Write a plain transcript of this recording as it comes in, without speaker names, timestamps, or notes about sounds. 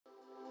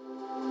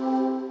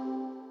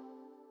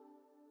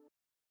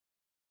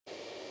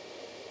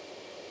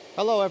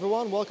Hello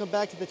everyone, welcome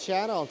back to the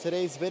channel. In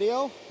today's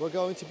video, we're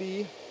going to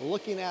be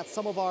looking at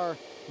some of our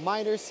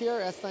miners here,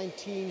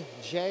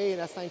 S19J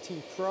and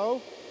S19 Pro.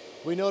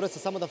 We noticed that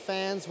some of the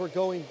fans were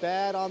going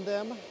bad on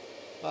them.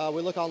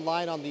 We look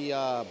online on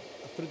the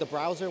through the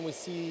browser and we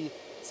see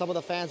some of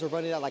the fans are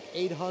running at like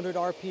 800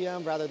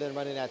 RPM rather than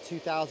running at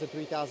 2,000,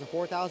 3,000,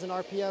 4,000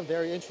 RPM.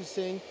 Very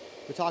interesting.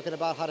 We're talking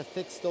about how to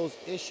fix those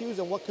issues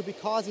and what could be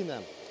causing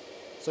them.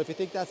 So if you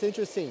think that's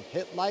interesting,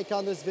 hit like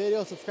on this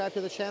video, subscribe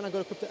to the channel,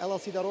 go to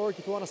cryptollc.org.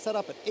 If you want to set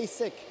up an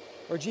ASIC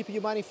or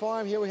GPU mining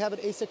farm, here we have an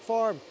ASIC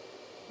farm.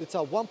 It's a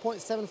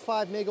 1.75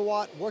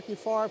 megawatt working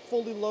farm,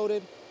 fully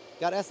loaded.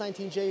 Got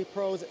S19J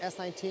Pros and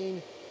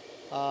S19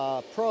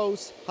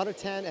 Pros,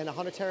 110 and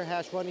 100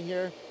 terahash running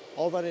here,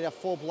 all running at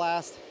full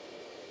blast,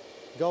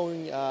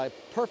 going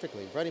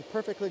perfectly, running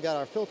perfectly. Got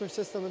our filter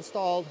system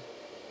installed,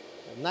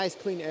 nice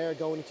clean air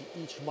going into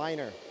each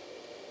miner.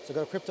 So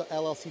go to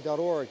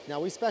cryptollc.org. Now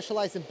we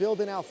specialize in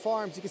building out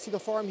farms. You can see the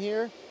farm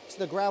here. You see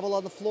the gravel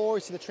on the floor. You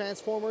see the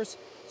transformers.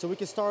 So we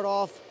can start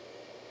off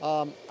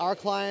our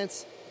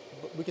clients.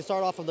 We can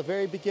start off from the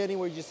very beginning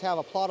where you just have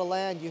a plot of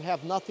land. You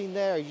have nothing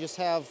there. You just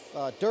have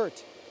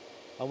dirt.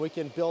 And we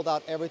can build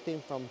out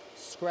everything from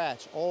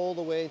scratch all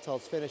the way until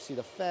it's finished. See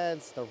the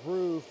fence, the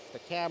roof, the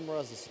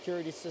cameras, the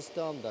security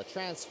system, the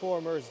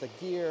transformers, the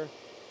gear,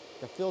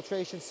 the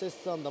filtration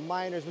system, the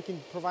miners. We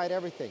can provide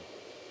everything.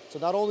 So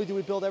not only do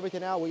we build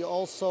everything out, we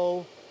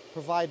also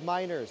provide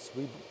miners.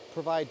 We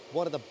provide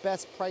one of the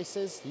best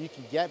prices you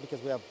can get because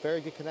we have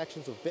very good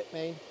connections with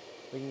Bitmain.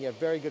 We can get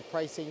very good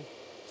pricing.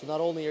 So not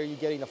only are you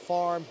getting the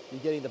farm, you're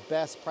getting the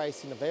best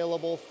pricing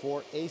available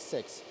for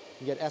ASICs.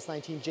 You get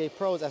S19J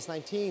Pros,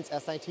 S19s,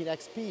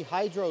 S19XP,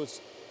 hydros.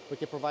 We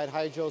can provide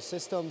hydro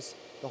systems,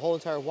 the whole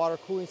entire water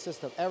cooling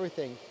system.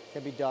 Everything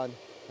can be done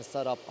and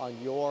set up on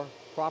your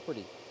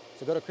property.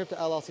 So go to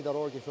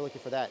cryptollc.org if you're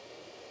looking for that.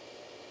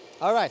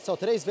 All right, so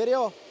today's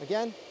video,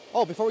 again,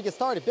 before we get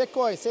started,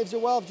 Bitcoin saves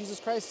your wealth, Jesus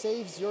Christ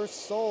saves your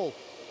soul.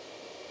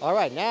 All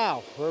right,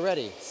 now we're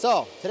ready.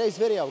 So today's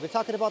video, we're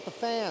talking about the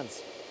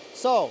fans.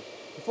 So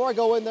before I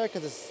go in there,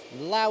 because it's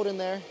loud in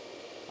there,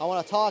 I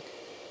want to talk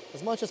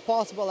as much as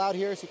possible out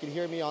here so you can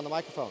hear me on the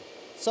microphone.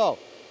 So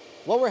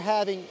what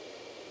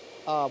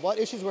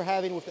issues we're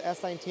having with the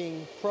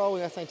S19 Pro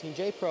and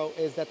S19J Pro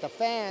is that the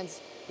fans,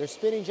 they're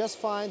spinning just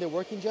fine, they're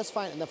working just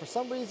fine, and then for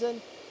some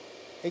reason,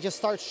 it just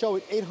starts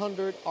showing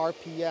 800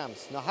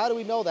 RPMs. Now, how do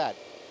we know that?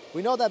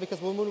 We know that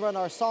because when we run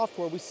our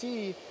software, we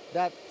see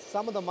that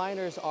some of the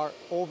miners are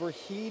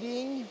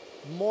overheating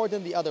more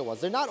than the other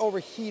ones. They're not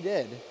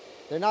overheated.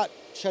 They're not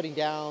shutting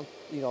down,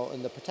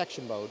 in the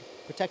protection mode,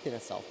 protecting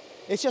itself.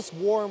 It's just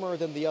warmer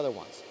than the other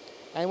ones.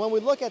 And when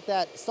we look at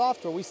that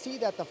software, we see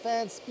that the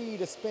fan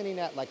speed is spinning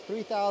at like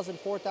 3,000,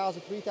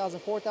 4,000, 3,000,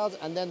 4,000,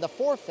 and then the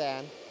four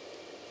fan,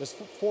 there's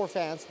four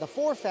fans, the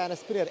four fan is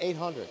spinning at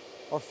 800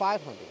 or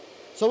 500.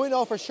 So we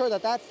know for sure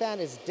that that fan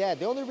is dead.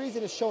 The only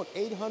reason it's shown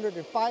 800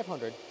 and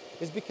 500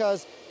 is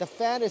because the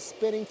fan is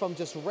spinning from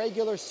just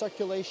regular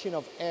circulation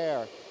of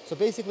air. So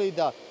basically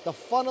the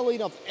funneling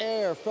of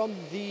air from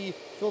the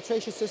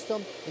filtration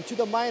system into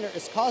the miner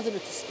is causing it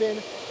to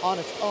spin on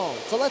its own.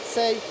 So let's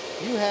say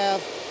you have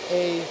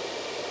a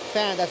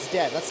fan that's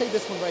dead. Let's say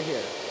this one right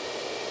here.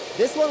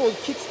 This one will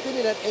keep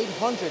spinning at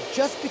 800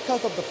 just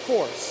because of the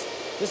force.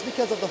 Just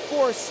because of the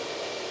force,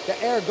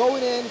 the air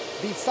going in,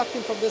 being sucked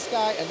in from this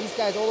guy and these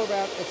guys all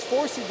around, it's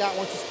forcing that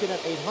one to spin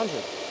at 800.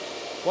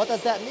 What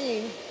does that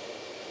mean?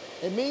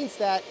 It means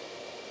that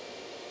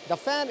the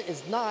fan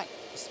is not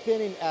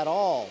spinning at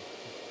all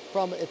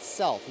from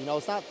itself.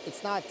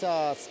 It's not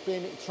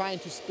trying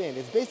to spin.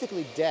 It's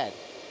basically dead.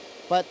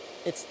 But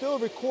it's still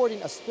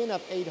recording a spin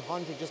of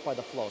 800 just by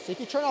the flow. So if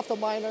you turn off the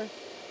miner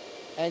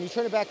and you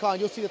turn it back on,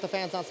 you'll see that the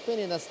fan's not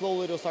spinning, and then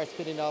slowly it'll start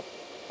spinning up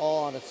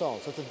all on its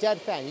own. So it's a dead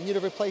fan. You need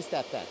to replace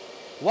that fan.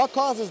 What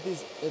causes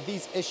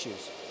these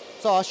issues?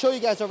 So I'll show you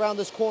guys around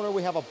this corner.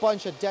 We have a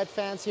bunch of dead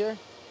fans here.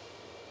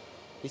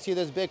 You see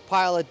this big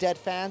pile of dead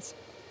fans?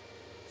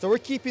 So we're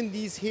keeping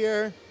these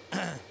here.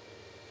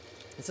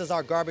 This is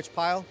our garbage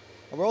pile.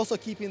 And we're also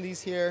keeping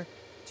these here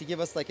to give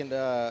us like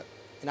an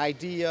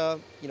idea,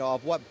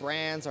 of what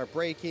brands are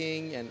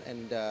breaking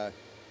and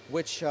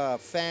which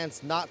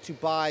fans not to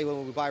buy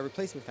when we buy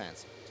replacement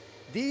fans.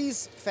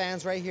 These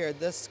fans right here,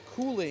 this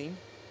cooling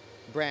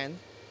brand,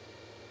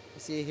 you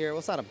see here,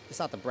 well, it's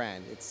not the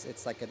brand.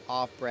 It's like an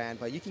off brand,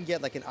 but you can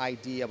get like an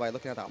idea by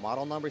looking at that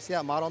model number. See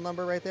that model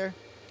number right there?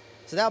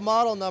 So that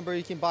model number,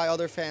 you can buy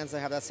other fans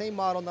that have that same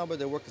model number.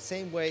 They work the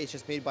same way. It's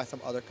just made by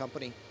some other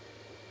company.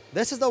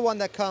 This is the one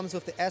that comes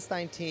with the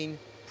S19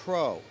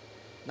 Pro,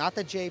 not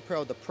the J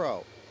Pro, the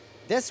Pro.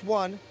 This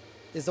one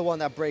is the one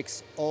that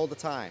breaks all the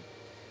time.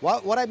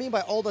 What I mean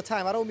by all the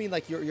time, I don't mean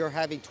like you're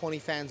having 20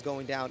 fans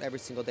going down every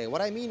single day.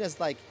 What I mean is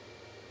like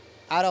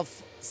out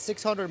of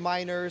 600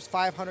 miners,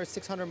 500,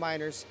 600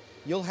 miners,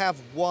 you'll have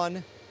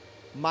one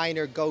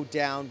miner go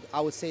down,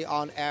 I would say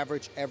on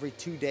average every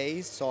 2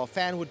 days. So a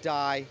fan would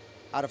die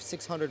out of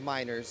 600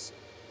 miners.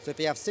 So if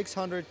you have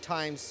 600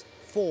 times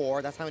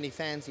 4, that's how many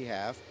fans you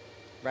have,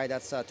 right?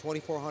 That's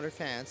 2,400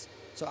 fans.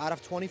 So out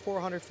of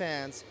 2,400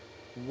 fans,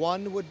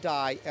 one would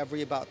die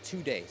every about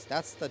 2 days.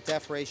 That's the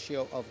death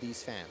ratio of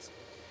these fans.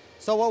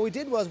 So what we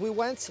did was we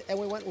went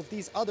with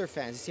these other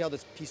fans. You see how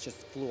this piece just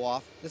flew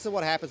off? This is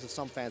what happens with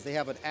some fans. They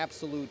have an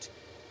absolute,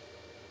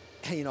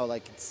 you know,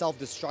 like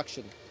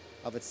self-destruction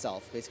of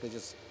itself. Basically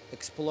just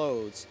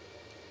explodes.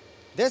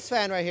 This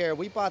fan right here,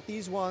 we bought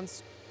these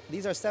ones.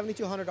 These are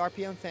 7,200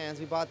 RPM fans.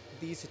 We bought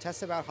these to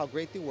test about how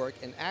great they work.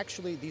 And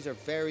actually, these are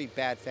very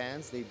bad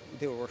fans.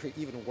 They were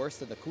even worse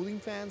than the cooling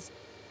fans.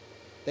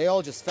 They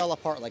all just fell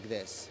apart like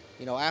this.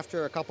 You know,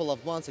 after a couple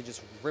of months, it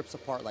just rips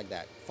apart like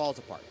that. Falls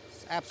apart.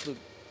 It's absolute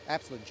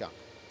junk.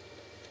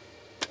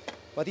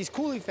 But these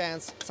cooling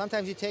fans,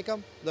 sometimes you take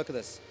them, look at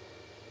this.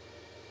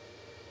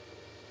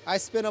 I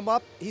spin him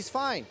up, he's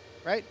fine,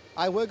 right?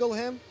 I wiggle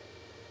him,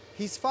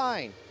 he's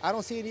fine. I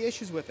don't see any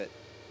issues with it.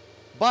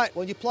 But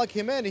when you plug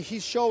him in,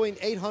 he's showing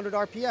 800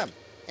 RPM.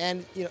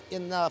 And you know,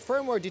 in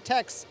firmware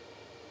detects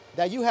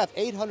that you have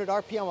 800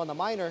 RPM on the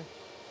miner,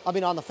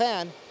 on the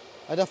fan,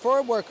 and the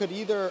firmware could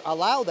either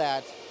allow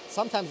that,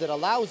 sometimes it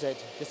allows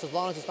it, just as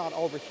long as it's not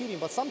overheating,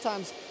 but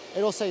sometimes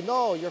it'll say,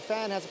 no, your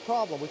fan has a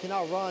problem. We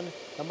cannot run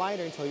the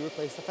miner until you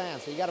replace the fan,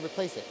 so you gotta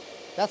replace it.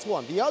 That's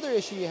one. The other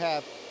issue you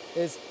have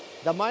is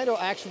the miner will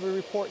actually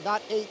report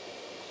not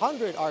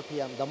 800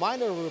 RPM, the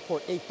miner will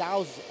report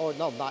 8,000, or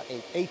no, not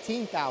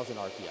 18,000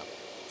 RPM.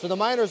 So the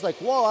miner's like,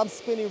 whoa, I'm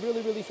spinning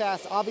really, really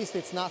fast.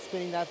 Obviously, it's not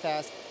spinning that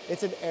fast.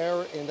 It's an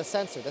error in the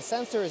sensor. The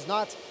sensor is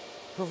not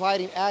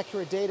providing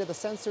accurate data. The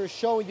sensor is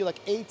showing you like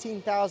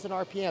 18,000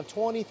 RPM,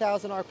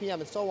 20,000 RPM,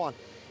 and so on.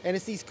 And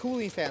it's these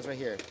cooling fans right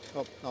here.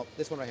 Oh, no,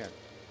 this one right here.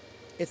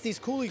 It's these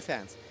cooling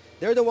fans.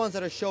 They're the ones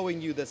that are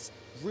showing you this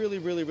really,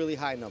 really, really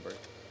high number.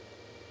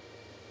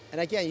 And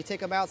again, you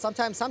take them out.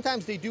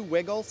 Sometimes they do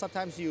wiggle.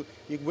 Sometimes you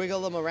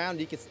wiggle them around.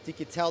 You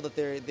can tell that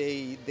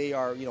they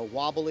are, you know,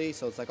 wobbly.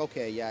 So it's like,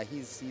 okay, yeah,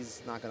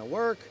 he's not gonna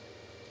work.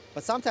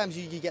 But sometimes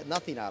you get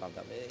nothing out of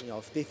them. You know,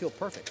 if they feel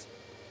perfect.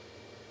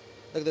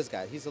 Look at this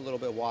guy. He's a little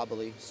bit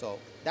wobbly. So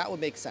that would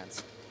make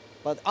sense.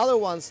 But other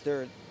ones,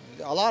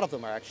 a lot of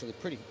them are actually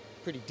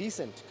pretty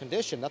decent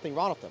condition. Nothing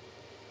wrong with them.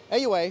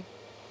 Anyway,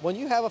 when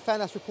you have a fan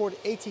that's reported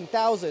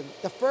 18,000,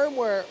 the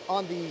firmware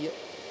on the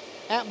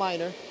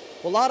Antminer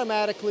will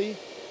automatically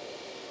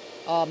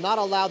not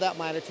allow that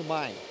miner to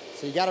mine.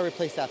 So you got to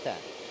replace that fan.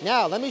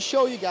 Now, let me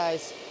show you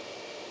guys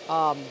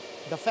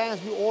the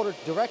fans we ordered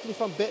directly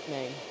from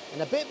Bitmain. And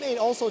the Bitmain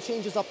also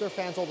changes up their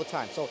fans all the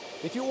time. So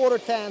if you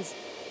ordered fans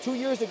 2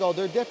 years ago,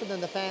 they're different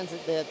than the fans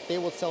that they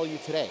will sell you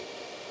today.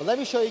 But let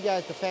me show you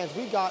guys the fans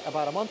we got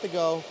about a month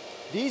ago.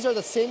 These are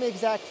the same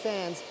exact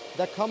fans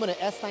that come in an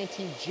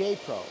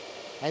S19J Pro.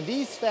 And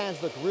these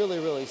fans look really,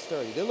 really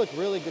sturdy. They look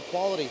really good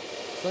quality.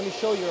 So let me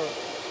show you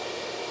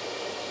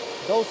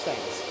those fans.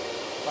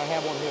 If I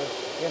have one here.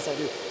 Yes, I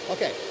do.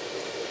 Okay.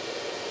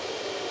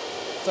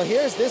 So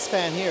here's this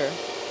fan here.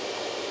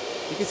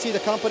 You can see the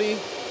company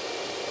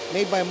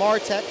made by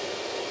Martech.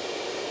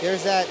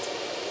 Here's that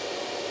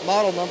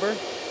model number.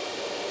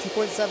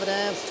 2.7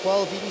 amps,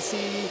 12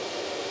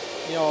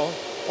 VDC, you know,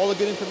 all the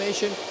good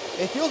information.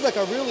 It feels like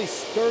a really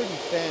sturdy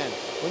fan.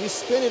 When you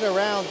spin it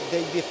around,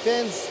 the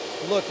fins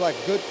look like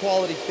good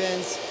quality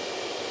fins.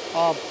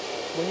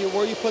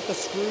 Where you put the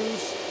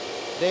screws,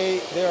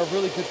 they're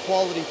really good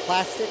quality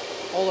plastic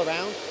all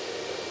around.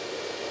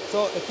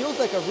 So it feels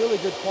like a really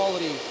good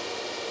quality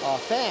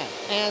fan.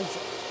 And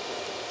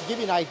to give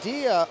you an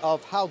idea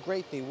of how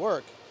great they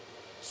work,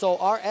 so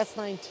our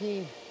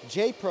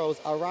S19J Pros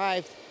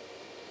arrived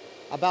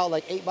about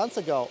like 8 months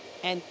ago,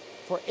 and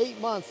for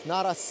 8 months,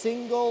 not a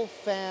single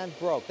fan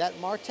broke. That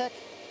Martech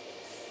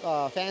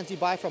fans you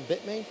buy from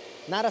Bitmain,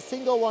 not a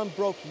single one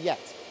broke yet.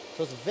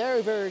 So it's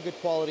very, very good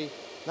quality.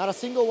 Not a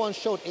single one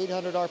showed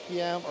 800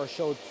 RPM or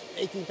showed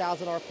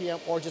 18,000 RPM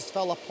or just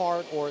fell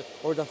apart or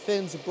the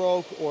fins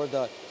broke or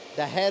the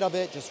head of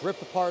it just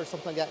ripped apart or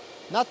something like that.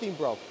 Nothing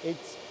broke.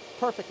 It's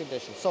perfect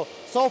condition. So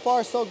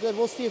far, so good.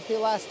 We'll see if they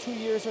last 2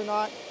 years or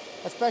not,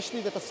 especially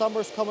that the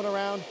summer's coming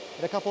around.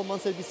 In a couple of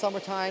months, it'll be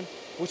summertime,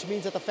 which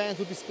means that the fans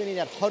will be spinning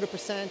at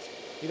 100%,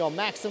 you know,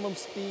 maximum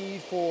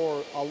speed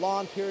for a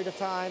long period of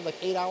time, like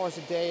 8 hours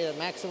a day at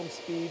maximum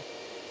speed.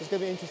 So it's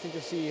gonna be interesting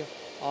to see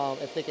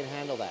if they can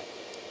handle that.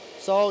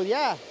 So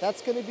yeah,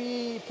 that's gonna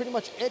be pretty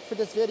much it for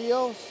this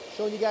video,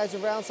 showing you guys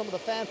around some of the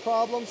fan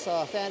problems,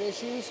 fan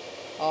issues,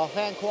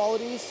 fan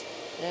qualities,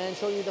 and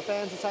showing you the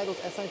fans inside those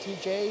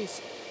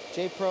S19Js,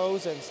 J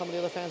Pros, and some of the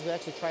other fans we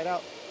actually tried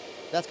out.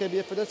 That's gonna be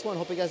it for this one.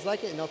 Hope you guys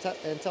like it, and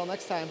until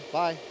next time,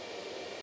 bye.